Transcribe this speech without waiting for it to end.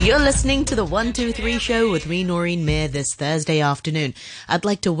You're listening to the 123 show with me, Noreen Mayer, this Thursday afternoon. I'd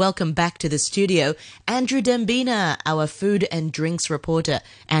like to welcome back to the studio Andrew Dembina, our food and drinks reporter.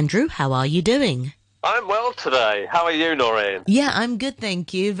 Andrew, how are you doing? I'm well today. How are you, Noreen? Yeah, I'm good,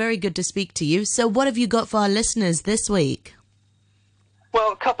 thank you. Very good to speak to you. So what have you got for our listeners this week?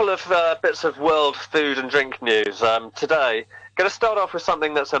 Well, a couple of bits of world food and drink news today. Going to start off with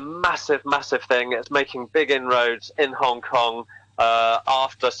something that's a massive, massive thing. It's making big inroads in Hong Kong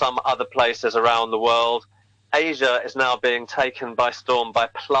after some other places around the world. Asia is now being taken by storm by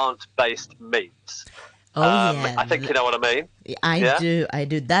plant-based meats. Oh, yeah. I think you know what I mean. I do.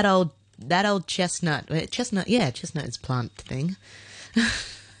 That old chestnut is plant thing.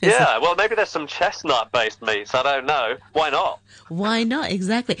 Yeah, well, maybe there's some chestnut-based meats. I don't know. Why not? Why not?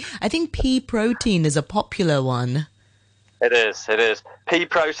 Exactly. I think pea protein is a popular one. It is. Pea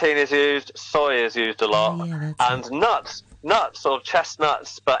protein is used, soy is used a lot, and nuts or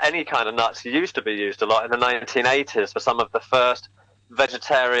chestnuts, but any kind of nuts used to be used a lot in the 1980s for some of the first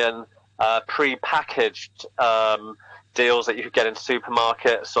vegetarian pre-packaged deals that you could get in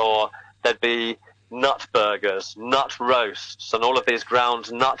supermarkets, or there'd be nut burgers, nut roasts, and all of these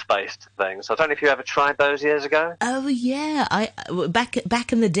ground nut-based things. I don't know if you ever tried those years ago. Oh yeah,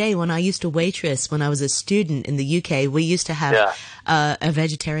 back in the day when I used to waitress when I was a student in the UK, we used to have a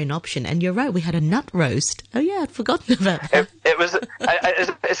vegetarian option, and you're right, we had a nut roast. Oh yeah, I'd forgotten about that.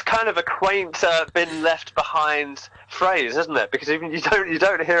 It's kind of a quaint, been left behind phrase, isn't it? Because even you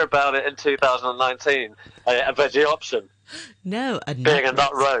don't hear about it in 2019, a veggie option. No, being a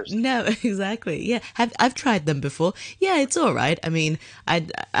nut roast. No, exactly. Yeah, I've tried them before. Yeah, it's all right. I mean,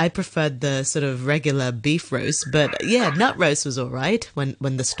 I preferred the sort of regular beef roast, but yeah, nut roast was all right when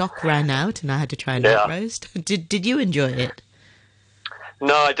the stock ran out and I had to try a nut roast. Did you enjoy it?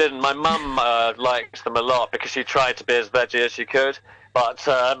 No, I didn't. My mum liked them a lot because she tried to be as veggie as she could, but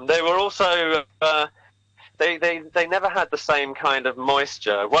they were also. They never had the same kind of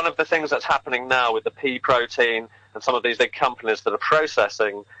moisture. One of the things that's happening now with the pea protein and some of these big companies that are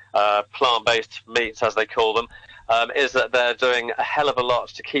processing plant-based meats, as they call them, is that they're doing a hell of a lot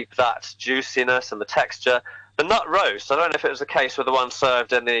to keep that juiciness and the texture. The nut roast, I don't know if it was the case with the one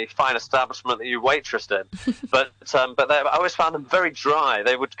served in the fine establishment that you waitressed in, but I always found them very dry.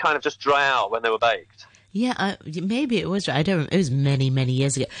 They would kind of just dry out when they were baked. Yeah, maybe it was. I don't. It was many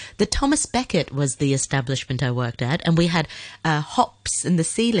years ago. The Thomas Becket was the establishment I worked at, and we had hops in the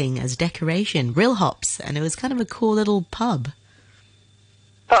ceiling as decoration, real hops, and it was kind of a cool little pub.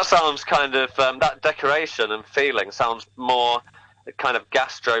 That sounds kind of that decoration and feeling sounds more kind of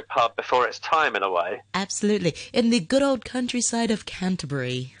gastro pub before its time in a way. Absolutely, in the good old countryside of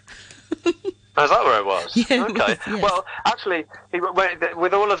Canterbury. Oh, is that where it was? Yeah, okay. it was, yes. Well, actually,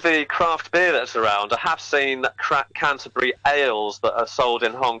 with all of the craft beer that's around, I have seen Canterbury ales that are sold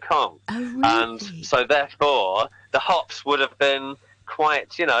in Hong Kong. Oh, really? And so, therefore, the hops would have been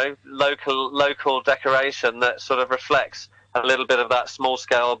quite, local decoration that sort of reflects a little bit of that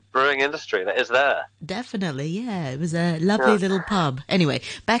small-scale brewing industry that is there. Definitely, yeah. It was a lovely little pub. Anyway,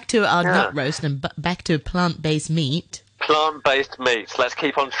 back to our nut roast and back to plant-based meat. Plant-based meats. Let's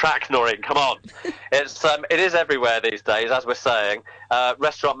keep on track, Noreen. Come on. It is everywhere these days, as we're saying.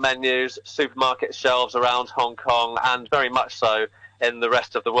 Restaurant menus, supermarket shelves around Hong Kong, and very much so in the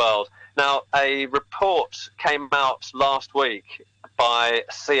rest of the world. Now, a report came out last week by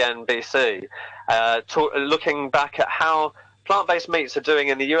CNBC looking back at how plant-based meats are doing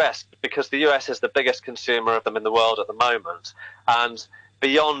in the US, because the US is the biggest consumer of them in the world at the moment. And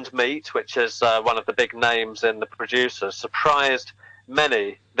Beyond Meat, which is one of the big names in the producers, surprised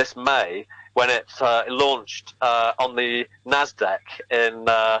many this May when it launched on the NASDAQ on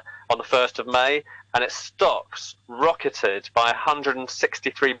the 1st of May, and its stocks rocketed by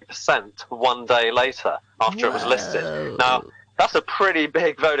 163% one day later after it was listed. Now, that's a pretty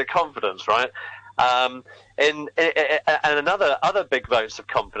big vote of confidence, right? And other big votes of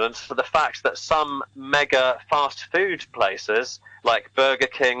confidence for the fact that some mega fast food places like Burger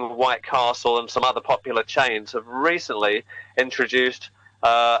King, White Castle, and some other popular chains have recently introduced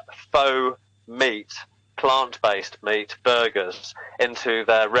faux meat, plant-based meat burgers into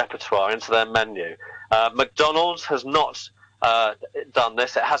their repertoire, into their menu. McDonald's has not done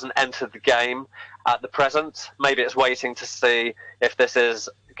this. It hasn't entered the game at the present. Maybe it's waiting to see if this is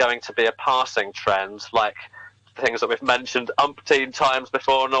going to be a passing trend, like things that we've mentioned umpteen times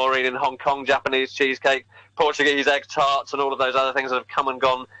before, Noreen, in Hong Kong, Japanese cheesecake, Portuguese egg tarts, and all of those other things that have come and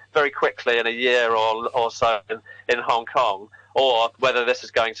gone very quickly in a year or so in Hong Kong, or whether this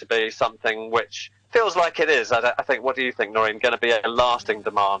is going to be something which feels like it is. I think. What do you think, Noreen? Going to be a lasting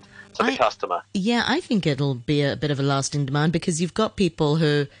demand to the I customer? Yeah, I think it'll be a bit of a lasting demand because you've got people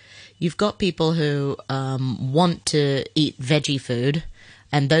who want to eat veggie food,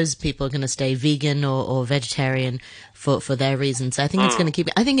 and those people are going to stay vegan or vegetarian for their reasons. So I think it's going to keep.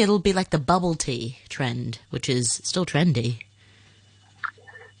 I think it'll be like the bubble tea trend, which is still trendy.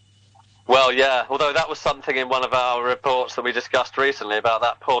 Well, yeah. Although that was something in one of our reports that we discussed recently about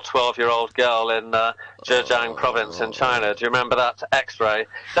that poor 12-year-old girl in Zhejiang province in China. Do you remember that X-ray?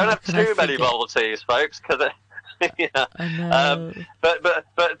 Don't How have can I too many forget? bubble teas, folks, because yeah. I Um, know.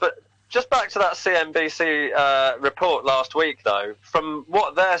 but just back to that CNBC report last week, though, from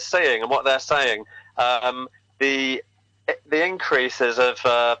what they're seeing and what they're saying, the the increases of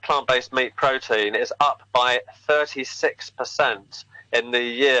plant-based meat protein is up by 36% in the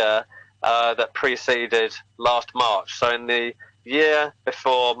year that preceded last March. So in the year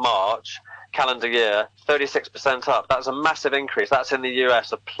before March, calendar year, 36% up. That's a massive increase. That's in the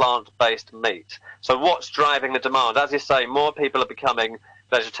US of plant-based meat. So what's driving the demand? As you say, more people are becoming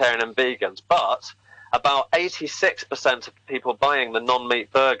vegetarian and vegans, but about 86% of people buying the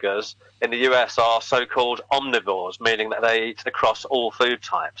non-meat burgers in the US are so-called omnivores, meaning that they eat across all food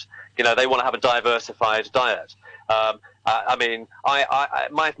types. You know, they want to have a diversified diet. I mean,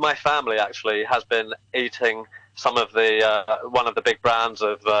 my family actually has been eating some of the one of the big brands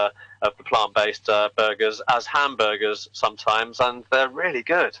of the plant-based burgers as hamburgers sometimes, and they're really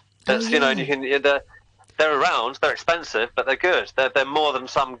good. Oh It's, you know, and yeah. you can they're around, they're expensive, but they're good. They're more than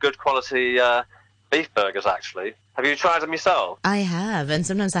some good quality beef burgers actually. Have you tried them yourself? I have, and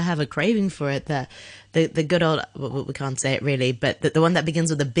sometimes I have a craving for it. The good old, well, we can't say it really, but the one that begins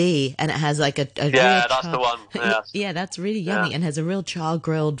with a B and it has like a real Yeah, that's the char. one. Yes. Yeah, that's really Yeah. yummy and has a real char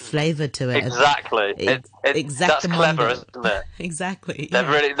grilled flavor to it. Exactly. That's clever, Exactamundo. isn't it? Exactly. They've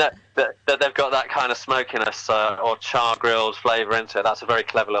Yeah. really that they've got that kind of smokiness or char grilled flavour into it. That's a very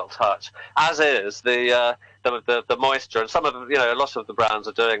clever little touch. As is the moisture, and some of a lot of the brands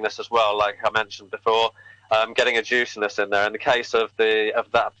are doing this as well. Like I mentioned before, getting a juiciness in there. In the case of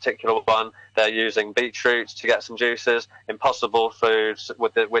that particular one, they're using beetroot to get some juices. Impossible Foods,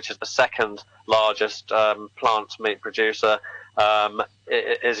 which is the second largest plant meat producer,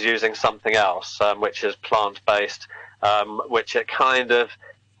 is using something else, which is plant based, which it kind of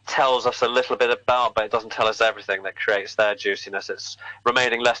tells us a little bit about, but it doesn't tell us everything that creates their juiciness. It's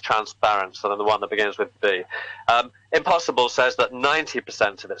remaining less transparent than the one that begins with B. Impossible says that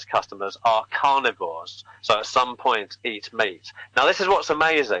 90% of its customers are carnivores, so at some point eat meat. Now, this is what's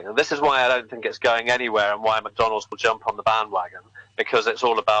amazing, and this is why I don't think it's going anywhere and why McDonald's will jump on the bandwagon, because it's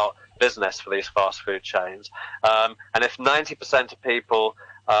all about business for these fast food chains. And if 90% of people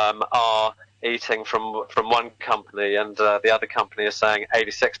are eating from one company and the other company is saying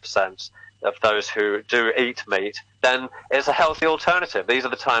 86% of those who do eat meat, then it's a healthy alternative. These are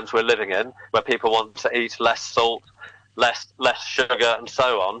the times we're living in where people want to eat less salt, less sugar, and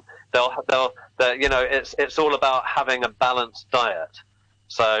so on. It's all about having a balanced diet.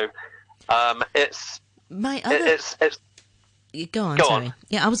 So it's My other it's Go on, go on. sorry.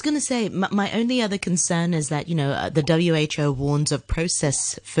 Yeah, I was going to say my only other concern is that the WHO warns of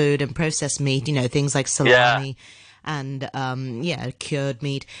processed food and processed meat. Things like Yeah. salami and cured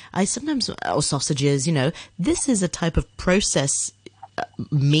meat. I sometimes or sausages. This is a type of processed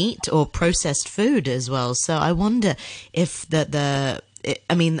meat or processed food as well. So I wonder if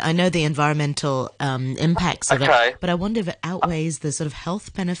I mean, I know the environmental impacts of it, Okay. but I wonder if it outweighs the sort of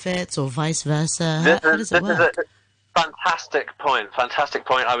health benefits or vice versa. This How is does it this is a work? fantastic point. Fantastic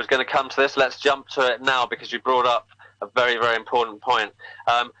point. I was going to come to this. Let's jump to it now because you brought up a very, very important point.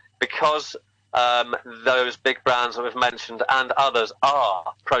 Because those big brands that we've mentioned and others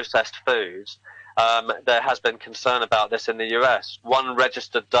are processed foods, there has been concern about this in the US. One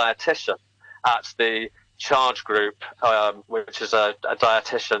registered dietitian at the Charge Group, which is a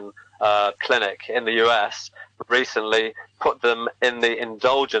dietitian clinic in the US, recently put them in the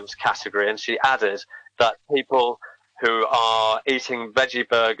indulgence category, and she added that people who are eating veggie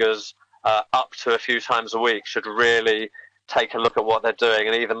burgers up to a few times a week should really take a look at what they're doing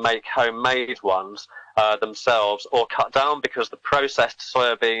and either make homemade ones themselves or cut down, because the processed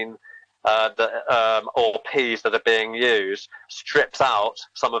soybean or peas that are being used strips out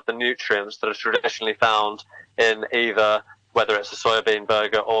some of the nutrients that are traditionally found in either, whether it's a soybean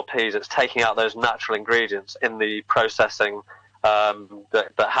burger or peas. It's taking out those natural ingredients in the processing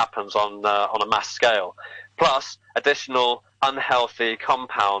that happens on a mass scale. Plus, additional unhealthy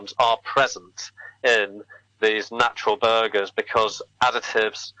compounds are present in these natural burgers because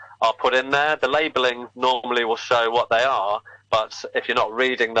additives are put in there. The labelling normally will show what they are, but if you're not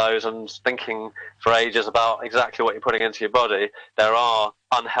reading those and thinking for ages about exactly what you're putting into your body, there are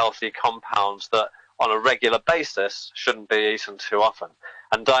unhealthy compounds that on a regular basis shouldn't be eaten too often.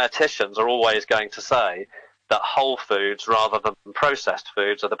 And dietitians are always going to say that whole foods rather than processed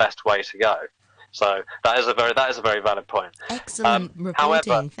foods are the best way to go. So that is a very valid point. Excellent reporting.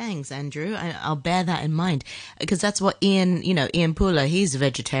 However, Thanks, Andrew. I'll bear that in mind, because that's what Ian Pooler, he's a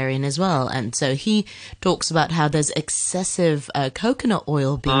vegetarian as well. And so he talks about how there's excessive coconut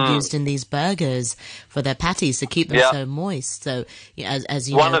oil being used in these burgers for their patties to keep them so moist. So as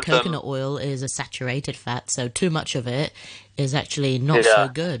you know, coconut oil is a saturated fat, so too much of it is actually not so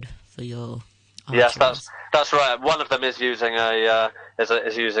good for your arteries. Yes, that's right. One of them is using a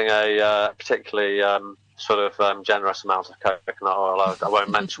particularly sort of generous amount of coconut oil. I won't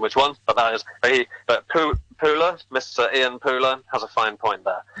mention which one, but that is. But Pooler, Mr. Ian Pooler, has a fine point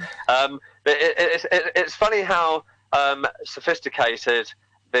there. It's funny how sophisticated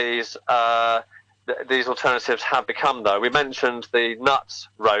these alternatives have become, though. We mentioned the nuts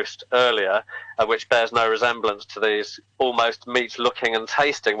roast earlier, which bears no resemblance to these almost meat-looking and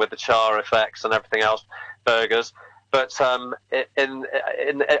tasting with the char effects and everything else burgers. But I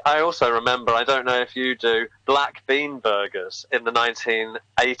also remember, I don't know if you do, black bean burgers in the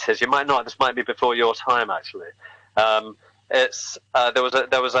 1980s. You might not. This might be before your time, actually. There was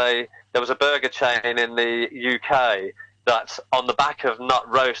a burger chain in the UK that, on the back of nut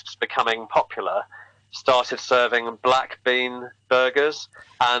roasts becoming popular, started serving black bean burgers,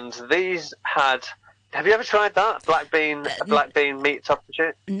 and these had. Have you ever tried that black bean meat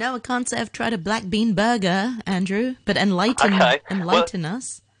substitute? No, I can't say I've tried a black bean burger, Andrew. But enlighten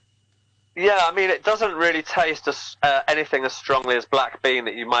us. Yeah, I mean, it doesn't really taste anything as strongly as black bean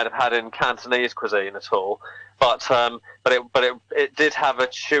that you might have had in Cantonese cuisine at all. But it did have a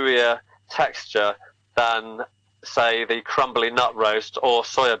chewier texture than, say, the crumbly nut roast or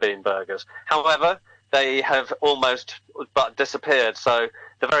soya bean burgers. However, they have almost but disappeared. So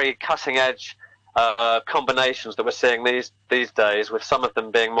the very cutting edge combinations that we're seeing these days, with some of them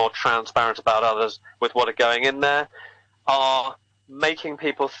being more transparent about others with what are going in there, are making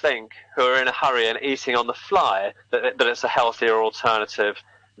people think, who are in a hurry and eating on the fly, that it's a healthier alternative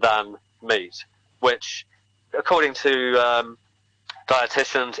than meat, which, according to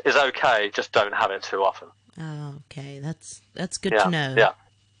dietitians, is okay. Just don't have it too often. Oh, okay, that's good to know. Yeah.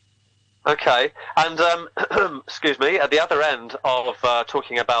 Okay, and excuse me. At the other end of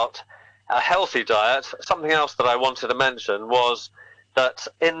talking about a healthy diet, something else that I wanted to mention was that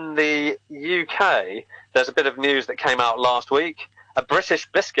in the UK, there's a bit of news that came out last week. A British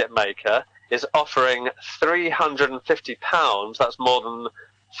biscuit maker is offering £350, that's more than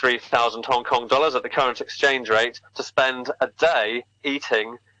 3,000 Hong Kong dollars at the current exchange rate, to spend a day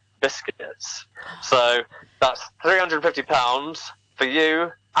eating biscuits. So that's £350 for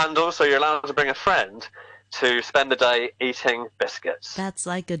you, and also you're allowed to bring a friend to spend the day eating biscuits. That's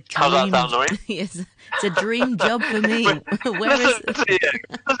like a dream. How's that sound, Noreen? Yes, it's a dream job for me. Listen to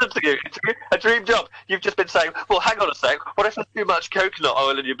you. A dream job. You've just been saying, well, hang on a sec, what if there's too much coconut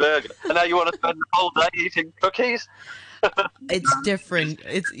oil in your burger? And now you want to spend the whole day eating cookies? It's different.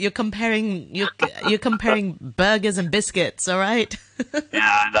 You're comparing burgers and biscuits, all right?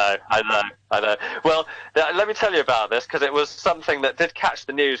 Yeah, I know. Well, let me tell you about this, because it was something that did catch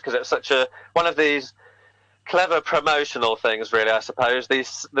the news, because it's such one of these clever promotional things, really, I suppose. The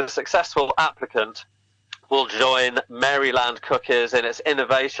successful applicant will join Maryland Cookies in its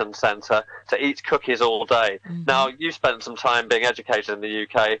innovation centre to eat cookies all day. Mm-hmm. Now, you spent some time being educated in the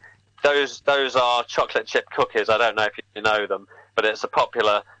UK. Those are chocolate chip cookies. I don't know if you know them, but it's a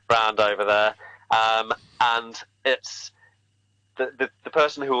popular brand over there. And it's the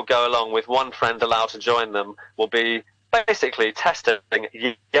person who will go along with one friend allowed to join them will be basically testing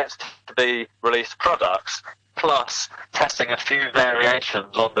yet to be released products, plus testing a few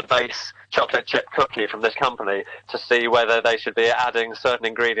variations on the base chocolate chip cookie from this company to see whether they should be adding certain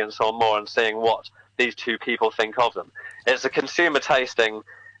ingredients or more, and seeing what these two people think of them. It's a consumer tasting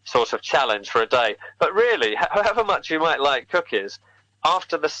sort of challenge for a day. But really, however much you might like cookies,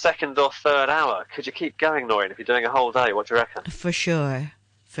 after the second or third hour, could you keep going, Noreen, if you're doing a whole day? What do you reckon? For sure.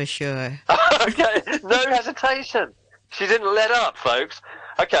 Okay, no hesitation. She didn't let up, folks.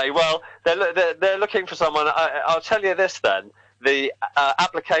 Okay, well, they're looking for someone. I'll tell you this then. The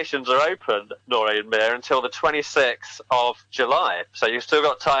applications are open, Noreen Mir, until the 26th of July. So you've still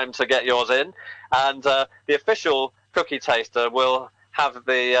got time to get yours in. And the official cookie taster will have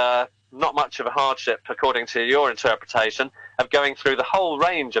the not much of a hardship, according to your interpretation. of going through the whole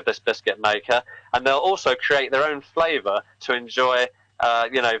range of this biscuit maker, and they'll also create their own flavour to enjoy,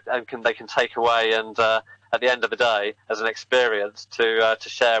 and they can take away and at the end of the day as an experience to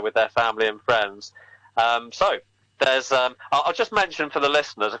share with their family and friends. So there's I'll just mention for the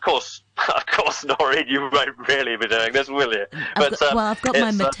listeners, of course, Noreen, you won't really be doing this, will you? I've got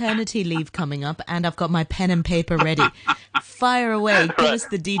my maternity leave coming up, and I've got my pen and paper ready. Fire away, give us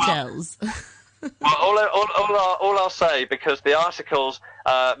the details. Well, all I'll say, because the articles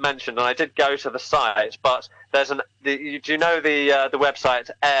mentioned, and I did go to the site, but there's do you know the website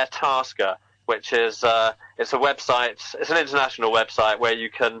Airtasker, which is it's a website, it's an international website where you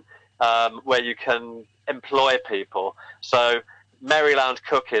can employ people. So Maryland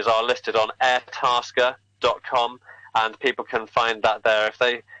cookies are listed on airtasker.com, and people can find that there if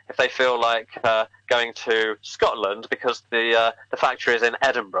they feel like going to Scotland, because the factory is in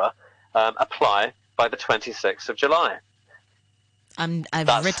Edinburgh. Apply by the 26th of July.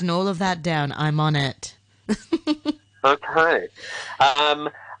 I've written all of that down. I'm on it. Okay.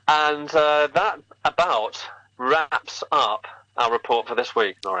 And that about wraps up our report for this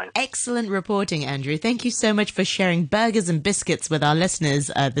week, Noreen. Excellent reporting, Andrew. Thank you so much for sharing burgers and biscuits with our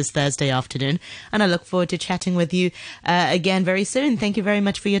listeners this Thursday afternoon. And I look forward to chatting with you again very soon. Thank you very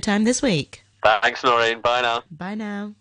much for your time this week. Thanks, Noreen. Bye now. Bye now.